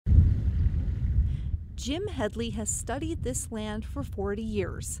Jim Headley has studied this land for 40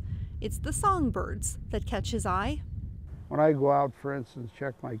 years. It's the songbirds that catch his eye. When I go out, for instance,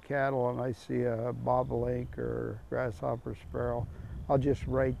 check my cattle and I see a bobolink or grasshopper sparrow, I'll just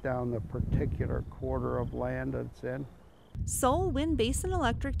write down the particular quarter of land it's in. So when Basin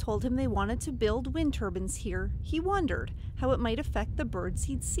Electric told him they wanted to build wind turbines here, he wondered how it might affect the birds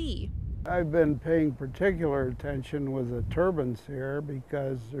he'd see. I've been paying particular attention with the turbines here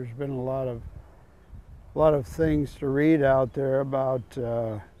because there's been a lot of things to read out there about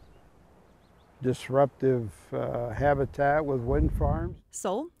disruptive habitat with wind farms.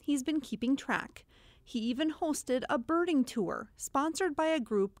 So he's been keeping track. He even hosted a birding tour sponsored by a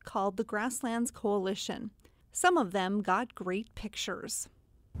group called the Grasslands Coalition. Some of them got great pictures.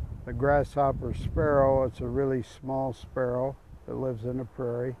 The grasshopper sparrow, it's a really small sparrow that lives in the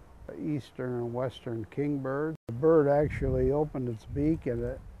prairie. Eastern and western kingbirds. The bird actually opened its beak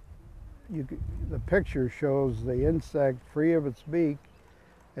and the picture shows the insect free of its beak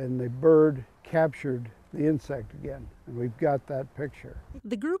and the bird captured the insect again. And we've got that picture.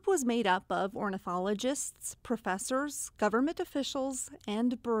 The group was made up of ornithologists, professors, government officials,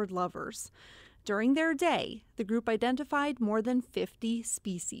 and bird lovers. During their day, the group identified more than 50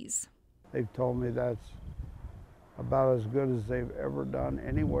 species. They've told me that's about as good as they've ever done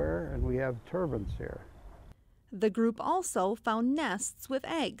anywhere, and we have turbines here. The group also found nests with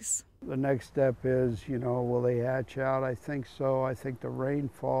eggs. The next step is, will they hatch out? I think so. I think the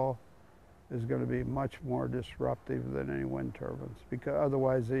rainfall is going to be much more disruptive than any wind turbines, because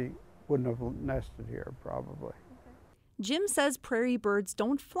otherwise they wouldn't have nested here probably. Jim says prairie birds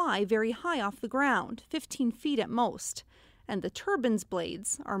don't fly very high off the ground, 15 feet at most, and the turbine's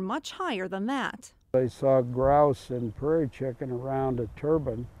blades are much higher than that. I saw grouse and prairie chicken around a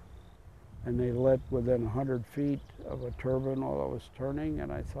turbine, and they lit within 100 feet of a turbine while it was turning,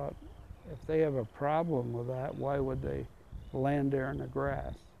 and I thought, if they have a problem with that, why would they land there in the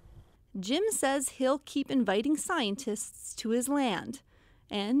grass? Jim says he'll keep inviting scientists to his land,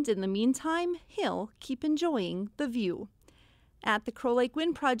 and in the meantime, he'll keep enjoying the view. At the Crow Lake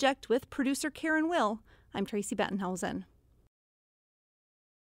Wind Project with producer Karen Will, I'm Tracy Bettenhausen.